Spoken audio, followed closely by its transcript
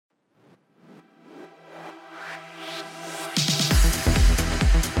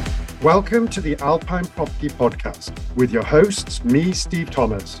Welcome to the Alpine Property Podcast with your hosts, me, Steve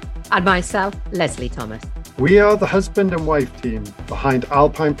Thomas. And myself, Leslie Thomas. We are the husband and wife team behind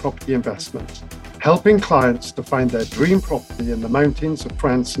Alpine Property Investments, helping clients to find their dream property in the mountains of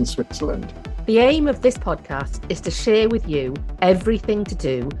France and Switzerland. The aim of this podcast is to share with you everything to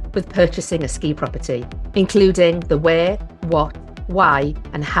do with purchasing a ski property, including the where, what, why,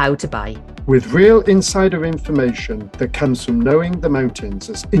 and how to buy. With real insider information that comes from knowing the mountains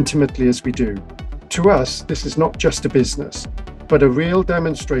as intimately as we do. To us, this is not just a business, but a real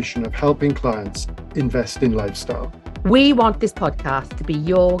demonstration of helping clients invest in lifestyle. We want this podcast to be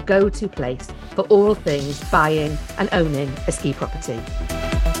your go-to place for all things buying and owning a ski property.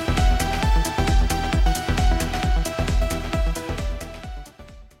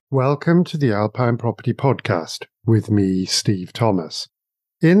 Welcome to the Alpine Property Podcast with me, Steve Thomas.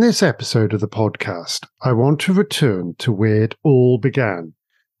 In this episode of the podcast, I want to return to where it all began,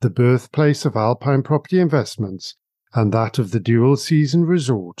 the birthplace of Alpine Property Investments and that of the dual-season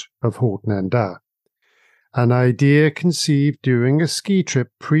resort of Haute Nendaz. An idea conceived during a ski trip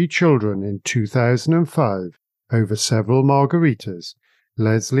pre-children in 2005 over several margaritas,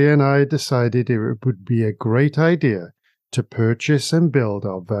 Leslie and I decided it would be a great idea to purchase and build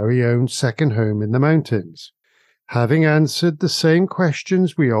our very own second home in the mountains. Having answered the same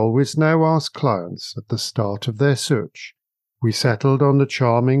questions we always now ask clients at the start of their search, we settled on the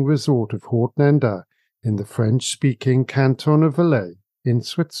charming resort of Haute Nendaz in the French-speaking canton of Valais in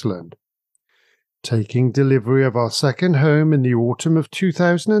Switzerland. Taking delivery of our second home in the autumn of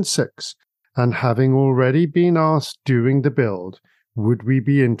 2006, and having already been asked during the build, would we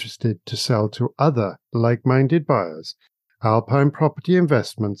be interested to sell to other like-minded buyers, Alpine Property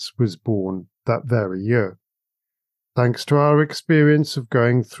Investments was born that very year. Thanks to our experience of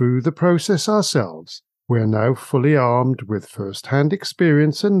going through the process ourselves, we are now fully armed with first-hand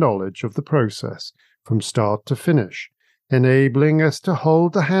experience and knowledge of the process from start to finish, enabling us to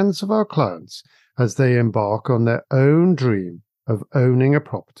hold the hands of our clients as they embark on their own dream of owning a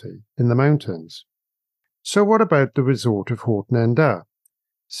property in the mountains. So what about the resort of Haute Nendaz?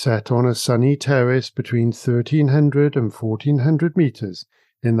 Set on a sunny terrace between 1,300 and 1,400 metres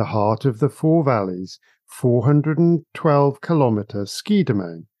in the heart of the Four Valleys, 412-kilometre ski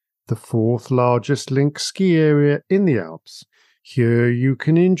domain, the fourth largest linked ski area in the Alps. Here you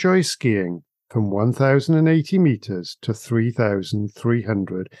can enjoy skiing from 1,080 metres to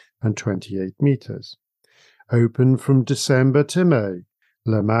 3,328 metres. Open from December to May,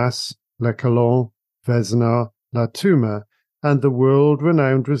 Le Mas, Le Colon, Vesna, La Tuma, and the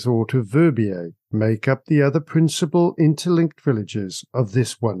world-renowned resort of Verbier make up the other principal interlinked villages of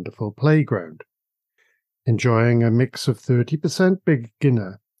this wonderful playground. Enjoying a mix of 30%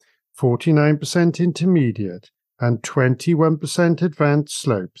 beginner, 49% intermediate, and 21% advanced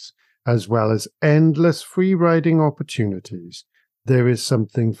slopes, as well as endless free-riding opportunities, there is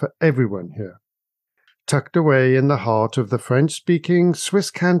something for everyone here. Tucked away in the heart of the French-speaking Swiss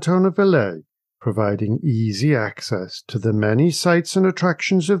canton of Valais, providing easy access to the many sights and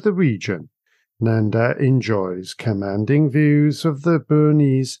attractions of the region, Nendaz enjoys commanding views of the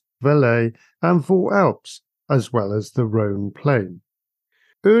Bernese, Valais, and Vaud Alps, as well as the Rhône Plain.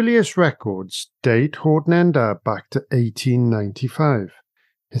 Earliest records date Haute Nendaz back to 1895.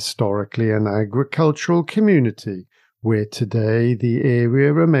 Historically an agricultural community, where today the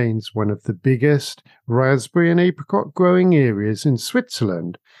area remains one of the biggest raspberry and apricot growing areas in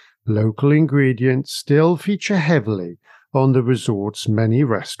Switzerland, local ingredients still feature heavily on the resort's many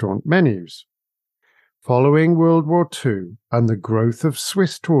restaurant menus. Following World War II and the growth of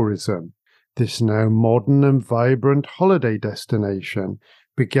Swiss tourism, this now modern and vibrant holiday destination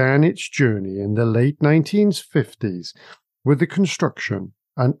began its journey in the late 1950s with the construction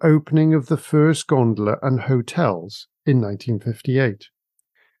and opening of the first gondola and hotels in 1958.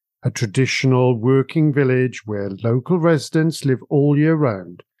 A traditional working village where local residents live all year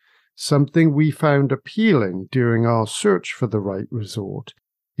round, something we found appealing during our search for the right resort.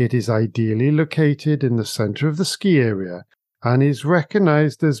 It is ideally located in the centre of the ski area and is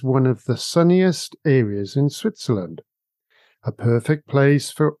recognised as one of the sunniest areas in Switzerland. A perfect place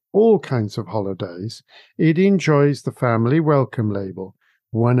for all kinds of holidays, it enjoys the family welcome label,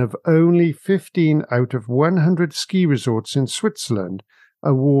 one of only 15 out of 100 ski resorts in Switzerland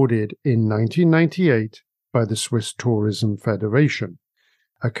awarded in 1998 by the Swiss Tourism Federation.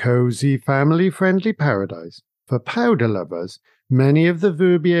 A cosy, family-friendly paradise for powder lovers. Many of the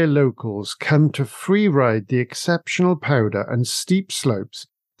Verbier locals come to free-ride the exceptional powder and steep slopes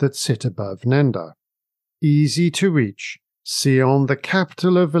that sit above Nendaz. Easy to reach, Sion, the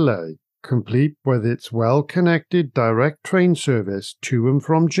capital of Valais, complete with its well-connected direct train service to and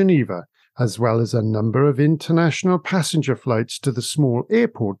from Geneva, as well as a number of international passenger flights to the small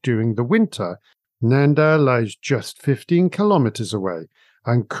airport during the winter. Nendaz lies just 15 kilometers away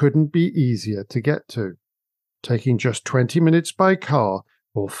and couldn't be easier to get to. Taking just 20 minutes by car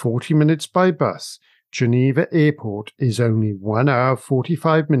or 40 minutes by bus, Geneva Airport is only 1 hour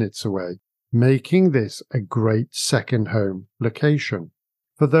 45 minutes away, making this a great second home location.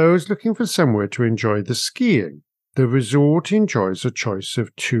 For those looking for somewhere to enjoy the skiing, the resort enjoys a choice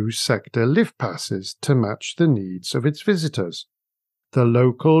of 2-sector lift passes to match the needs of its visitors. The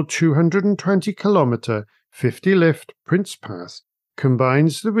local 220-kilometer 50-lift Prince Pass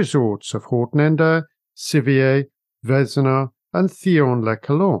combines the resorts of Haute, Civier, Vezina and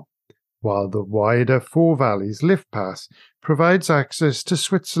Thion-les-Calons, while the wider Four Valleys Lift Pass provides access to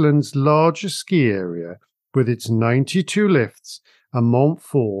Switzerland's largest ski area with its 92 lifts and Mont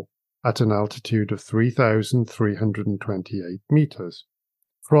Fort at an altitude of 3,328 metres.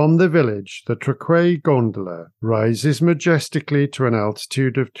 From the village, the Trequet gondola rises majestically to an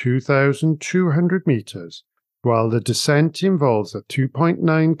altitude of 2,200 metres, while the descent involves a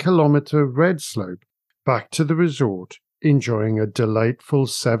 2.9-kilometre red slope back to the resort, enjoying a delightful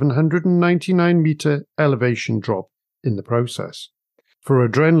 799-metre elevation drop in the process. For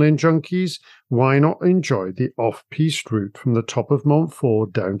adrenaline junkies, why not enjoy the off-piste route from the top of Mont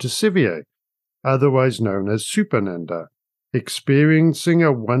Fort down to Civier, otherwise known as Super Nendaz, experiencing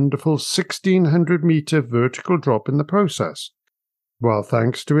a wonderful 1,600-metre vertical drop in the process, while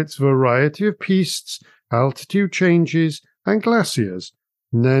thanks to its variety of pistes, altitude changes and glaciers,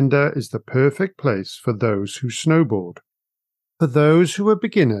 Nendaz is the perfect place for those who snowboard. For those who are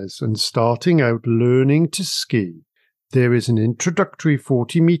beginners and starting out learning to ski, there is an introductory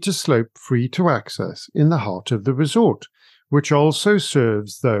 40-metre slope free to access in the heart of the resort, which also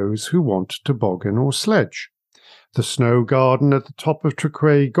serves those who want toboggan or sledge. The snow garden at the top of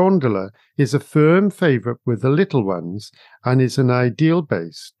Trequet gondola is a firm favourite with the little ones and is an ideal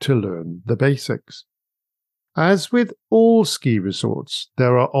base to learn the basics. As with all ski resorts,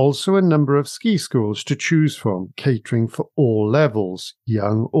 there are also a number of ski schools to choose from, catering for all levels,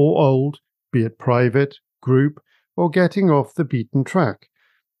 young or old, be it private, group, or getting off the beaten track.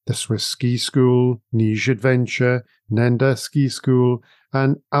 The Swiss Ski School, Niche Adventure, Nendaz Ski School,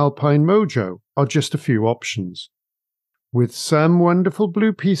 and Alpine Mojo are just a few options. With some wonderful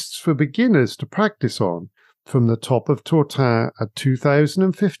blue pistes for beginners to practice on, from the top of Tortin at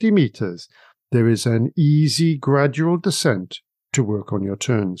 2,050 metres, there is an easy gradual descent to work on your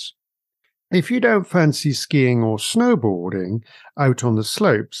turns. If you don't fancy skiing or snowboarding out on the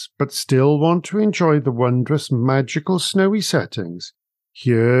slopes, but still want to enjoy the wondrous magical snowy settings,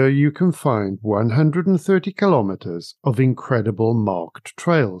 here you can find 130 kilometres of incredible marked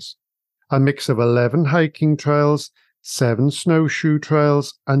trails, a mix of 11 hiking trails, 7 snowshoe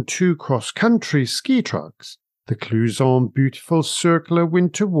trails and 2 cross-country ski tracks. The Clouzon beautiful circular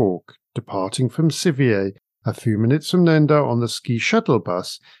winter walk, departing from Civier a few minutes from Nendaz on the ski shuttle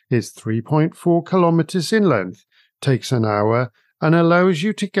bus, is 3.4 kilometres in length, takes an hour and allows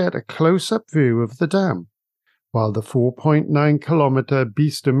you to get a close-up view of the dam, while the 4.9 kilometre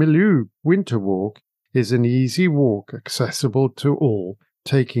Bise de Milieu winter walk is an easy walk accessible to all,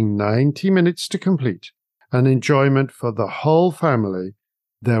 taking 90 minutes to complete. An enjoyment for the whole family.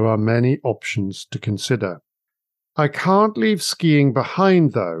 There are many options to consider. I can't leave skiing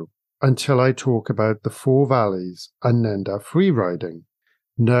behind, though, until I talk about the Four Valleys and Nendaz freeriding.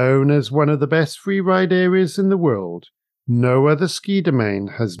 Known as one of the best freeride areas in the world, no other ski domain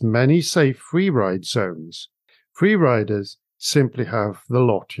has many safe freeride zones. Freeriders simply have the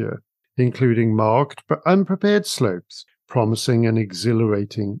lot here, including marked but unprepared slopes, promising an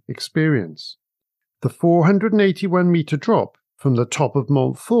exhilarating experience. The 481-metre drop from the top of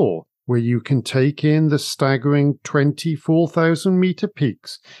Mont Fort, where you can take in the staggering 24,000-metre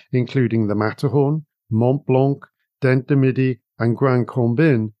peaks, including the Matterhorn, Mont Blanc, Dent de Midi, and Grand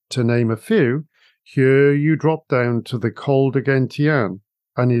Combin, to name a few. Here you drop down to the Col de Gentian,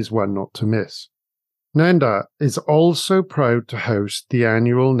 and is one not to miss. Nendaz is also proud to host the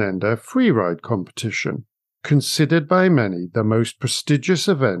annual Nendaz Freeride competition, considered by many the most prestigious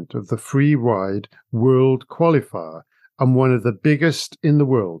event of the freeride world qualifier and one of the biggest in the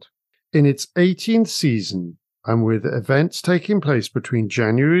world. In its 18th season, and with events taking place between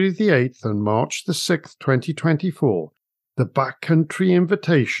January the 8th and March the 6th, 2024, the Backcountry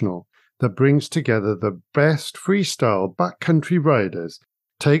Invitational that brings together the best freestyle backcountry riders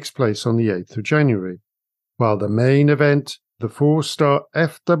takes place on the 8th of January, while the main event, the 4-star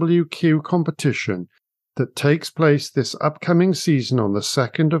FWQ competition, that takes place this upcoming season on the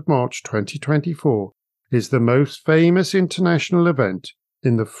 2nd of March 2024 is the most famous international event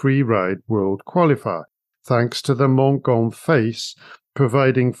in the freeride world qualifier, thanks to the Montgolfier face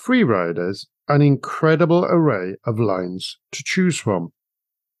providing freeriders an incredible array of lines to choose from.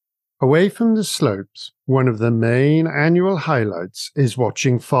 Away from the slopes, one of the main annual highlights is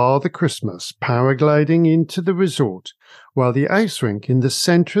watching Father Christmas paragliding into the resort, while the ice rink in the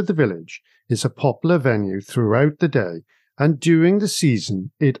centre of the village is a popular venue throughout the day, and during the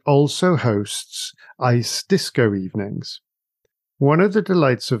season it also hosts ice disco evenings. One of the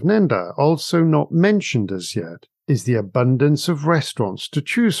delights of Nendaz, also not mentioned as yet, is the abundance of restaurants to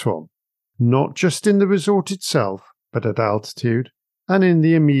choose from, not just in the resort itself, but at altitude and in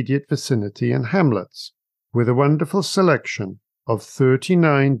the immediate vicinity and hamlets, with a wonderful selection of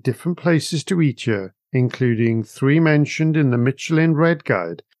 39 different places to eat here, including 3 mentioned in the Michelin Red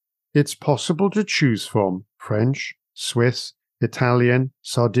Guide. It's possible to choose from French, Swiss, Italian,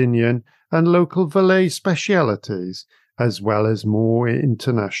 Sardinian, and local Valais specialities, as well as more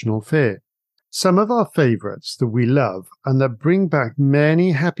international fare. Some of our favourites that we love and that bring back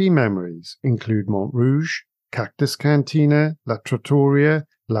many happy memories include Montrouge, Cactus Cantina, La Trattoria,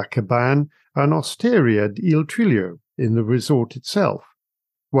 La Cabane, and Osteria d'Il Trillo in the resort itself.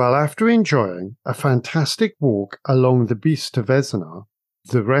 While after enjoying a fantastic walk along the Bise de Vézenard,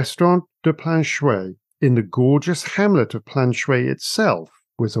 the Restaurant de Planchouet in the gorgeous hamlet of Planchouet itself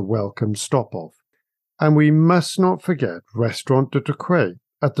was a welcome stop-off. And we must not forget Restaurant de Ducray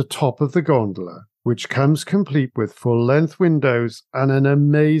at the top of the gondola, which comes complete with full-length windows and an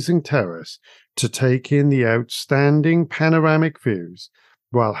amazing terrace to take in the outstanding panoramic views,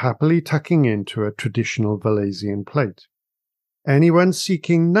 while happily tucking into a traditional Valaisian plate. Anyone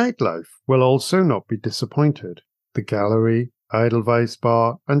seeking nightlife will also not be disappointed. The Gallery, Edelweiss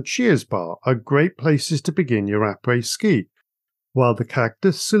Bar, and Cheers Bar are great places to begin your après-ski, while the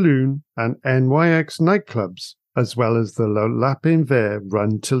Cactus Saloon and NYX nightclubs, as well as the Le Lapin Vert,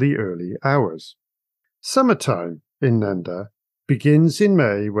 run till the early hours. Summertime in Nendaz begins in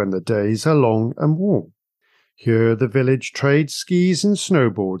May when the days are long and warm. Here the village trades skis and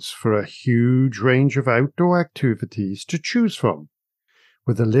snowboards for a huge range of outdoor activities to choose from.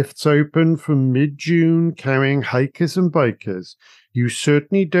 With the lifts open from mid-June carrying hikers and bikers, you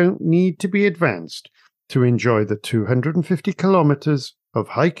certainly don't need to be advanced to enjoy the 250 kilometers of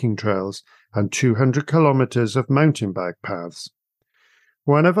hiking trails and 200 kilometers of mountain bike paths.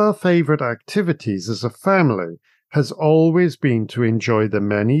 One of our favourite activities as a family has always been to enjoy the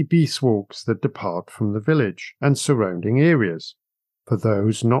many beast walks that depart from the village and surrounding areas. For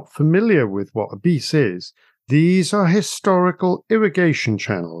those not familiar with what a beast is, these are historical irrigation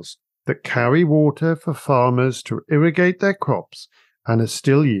channels that carry water for farmers to irrigate their crops and are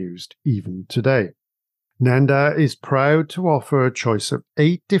still used even today. Nendaz is proud to offer a choice of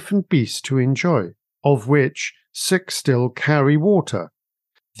 8 different beasts to enjoy, of which 6 still carry water.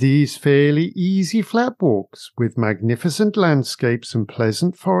 These fairly easy flat walks with magnificent landscapes and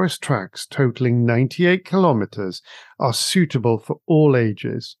pleasant forest tracks totaling 98 kilometers are suitable for all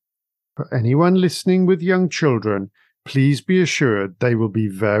ages. For anyone listening with young children, please be assured they will be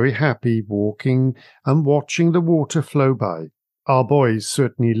very happy walking and watching the water flow by. Our boys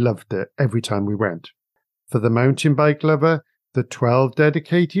certainly loved it every time we went. For the mountain bike lover, the 12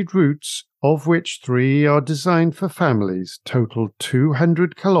 dedicated routes, of which 3 are designed for families, total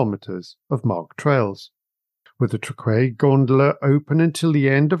 200 kilometers of marked trails. With the Ducray gondola open until the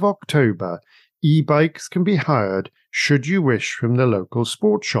end of October, e-bikes can be hired should you wish from the local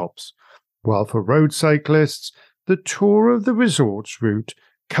sports shops, while for road cyclists, the tour of the resort's route,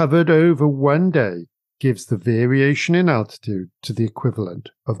 covered over one day, gives the variation in altitude to the equivalent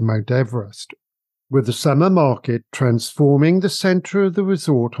of Mount Everest. With the summer market transforming the centre of the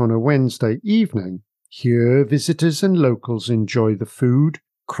resort on a Wednesday evening, here visitors and locals enjoy the food,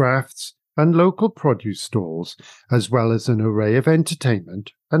 crafts, and local produce stalls, as well as an array of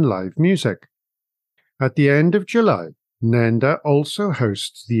entertainment and live music. At the end of July, Nendaz also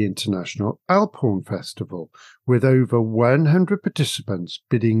hosts the International Alpine Festival, with over 100 participants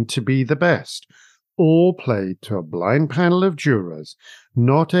bidding to be the best, all played to a blind panel of jurors,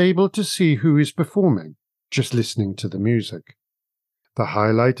 not able to see who is performing, just listening to the music. The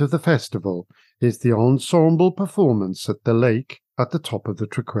highlight of the festival is the ensemble performance at the lake at the top of the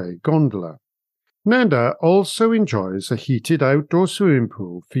Ducray gondola. Nendaz also enjoys a heated outdoor swimming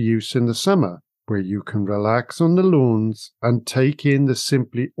pool for use in the summer, where you can relax on the lawns and take in the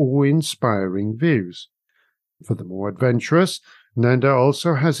simply awe-inspiring views. For the more adventurous, Nendaz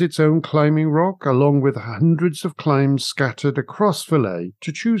also has its own climbing rock, along with hundreds of climbs scattered across Valais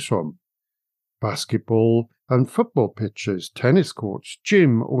to choose from. basketball and football pitches, tennis courts,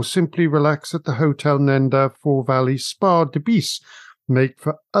 gym, or simply relax at the Hotel Nendaz Four Valleys Spa de Bis make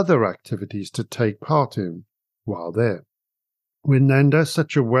for other activities to take part in while there. With Nendaz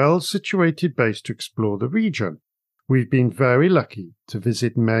such a well-situated base to explore the region, we've been very lucky to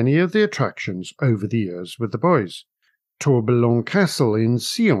visit many of the attractions over the years with the boys. Tourbillon Castle in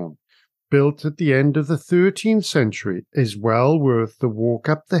Sion, built at the end of the 13th century, is well worth the walk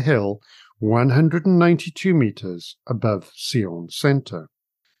up the hill 192 metres above Sion centre.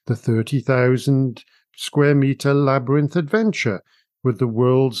 The 30,000 square metre labyrinth adventure with the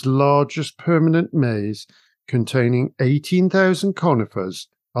world's largest permanent maze containing 18,000 conifers,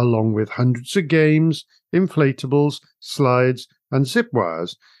 along with hundreds of games, inflatables, slides and zip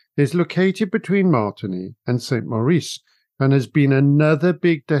wires, is located between Martigny and St. Maurice and has been another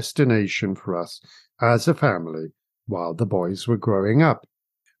big destination for us as a family while the boys were growing up.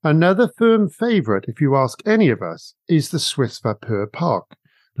 Another firm favourite, if you ask any of us, is the Swiss Vapeur Park,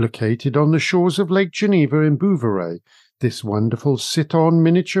 located on the shores of Lake Geneva in Bouveret. This wonderful sit-on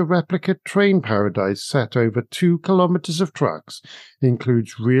miniature replica train paradise set over 2 kilometres of tracks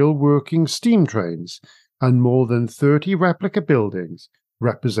includes real working steam trains and more than 30 replica buildings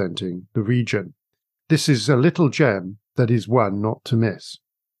representing the region. This is a little gem that is one not to miss.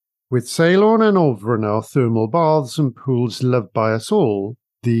 With Ceylon and Auvergnat thermal baths and pools loved by us all,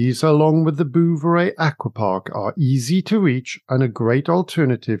 these, along with the Bouveret Aquapark, are easy to reach and a great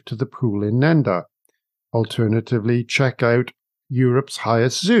alternative to the pool in Nendaz. Alternatively, check out Europe's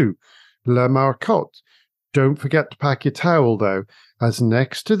highest zoo, La Marcotte. Don't forget to pack your towel, though, as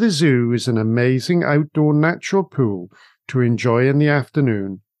next to the zoo is an amazing outdoor natural pool to enjoy in the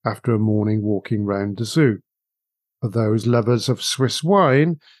afternoon after a morning walking round the zoo. For those lovers of Swiss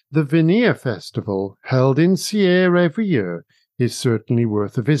wine, the Vineer Festival, held in Sierre every year, is certainly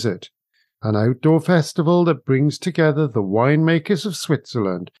worth a visit. An outdoor festival that brings together the winemakers of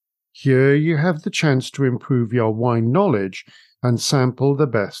Switzerland. Here you have the chance to improve your wine knowledge and sample the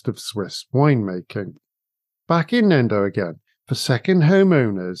best of Swiss winemaking. Back in Nendaz again, for second home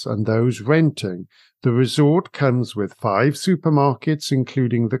owners and those renting, the resort comes with 5 supermarkets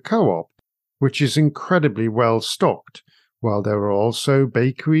including the Co-op, which is incredibly well stocked, while there are also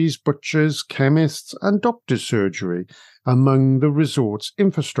bakeries, butchers, chemists and doctor's surgery among the resort's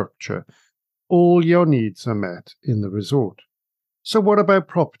infrastructure. All your needs are met in the resort. So what about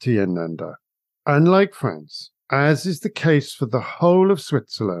property in Nendaz? Unlike France, as is the case for the whole of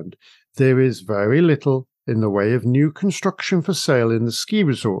Switzerland, there is very little in the way of new construction for sale in the ski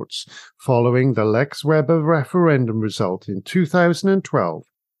resorts following the Lex Weber referendum result in 2012,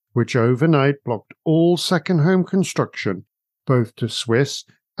 which overnight blocked all second home construction, both to Swiss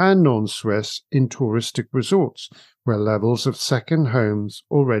and non-Swiss, in touristic resorts, where levels of second homes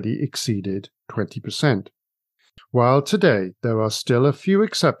already exceeded 20%. While today there are still a few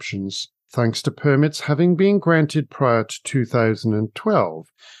exceptions, thanks to permits having been granted prior to 2012,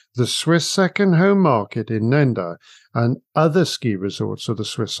 the Swiss second home market in Nendaz and other ski resorts of the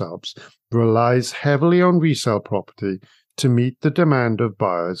Swiss Alps relies heavily on resale property to meet the demand of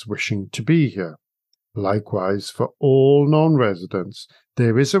buyers wishing to be here. Likewise, for all non-residents,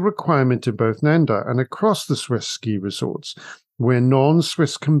 there is a requirement in both Nendaz and across the Swiss ski resorts where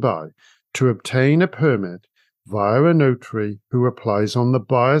non-Swiss can buy to obtain a permit via a notary who applies on the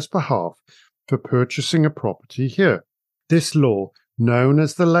buyer's behalf for purchasing a property here. This law, known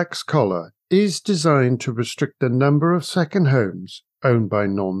as the Lex Collar, is designed to restrict the number of second homes owned by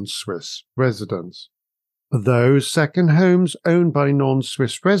non-Swiss residents. For those second homes owned by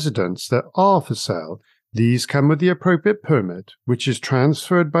non-Swiss residents that are for sale, these come with the appropriate permit, which is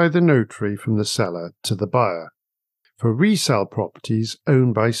transferred by the notary from the seller to the buyer. For resale properties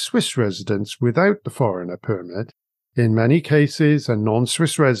owned by Swiss residents without the foreigner permit, in many cases a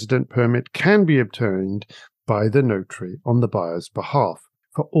non-Swiss resident permit can be obtained by the notary on the buyer's behalf.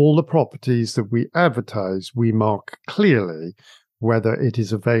 For all the properties that we advertise, we mark clearly whether it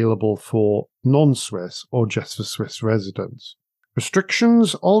is available for non-Swiss or just for Swiss residents.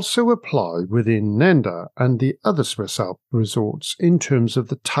 Restrictions also apply within Nendaz and the other Swiss Alp resorts in terms of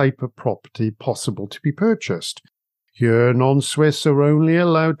the type of property possible to be purchased. Here, non-Swiss are only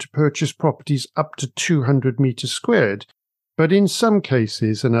allowed to purchase properties up to 200 metres squared, but in some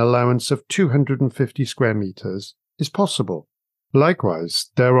cases an allowance of 250 square metres is possible.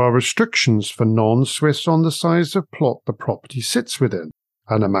 Likewise, there are restrictions for non-Swiss on the size of plot the property sits within,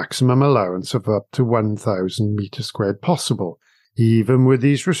 and a maximum allowance of up to 1,000 metres squared possible. Even with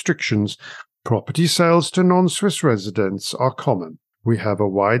these restrictions, property sales to non-Swiss residents are common. We have a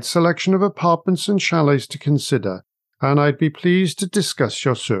wide selection of apartments and chalets to consider, and I'd be pleased to discuss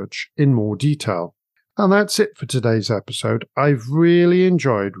your search in more detail. And that's it for today's episode. I've really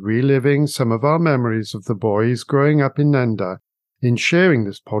enjoyed reliving some of our memories of the boys growing up in Nendaz in sharing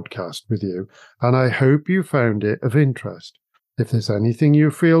this podcast with you, and I hope you found it of interest. If there's anything you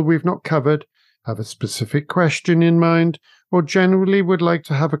feel we've not covered, have a specific question in mind, or generally would like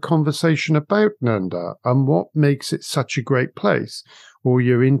to have a conversation about Nendaz and what makes it such a great place, or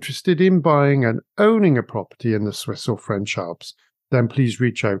you're interested in buying and owning a property in the Swiss or French Alps, then please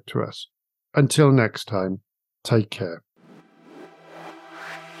reach out to us. Until next time, take care.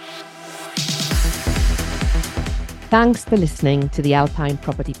 Thanks for listening to the Alpine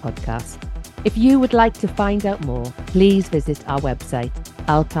Property Podcast. If you would like to find out more, please visit our website,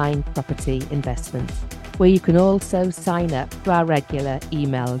 Alpine Property Investments, where you can also sign up to our regular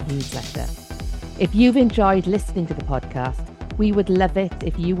email newsletter. If you've enjoyed listening to the podcast, we would love it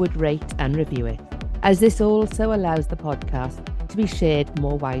if you would rate and review it, as this also allows the podcast to be shared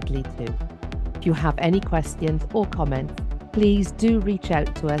more widely too. If you have any questions or comments, please do reach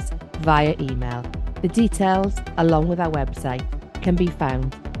out to us via email. The details, along with our website, can be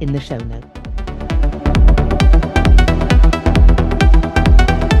found in the show notes.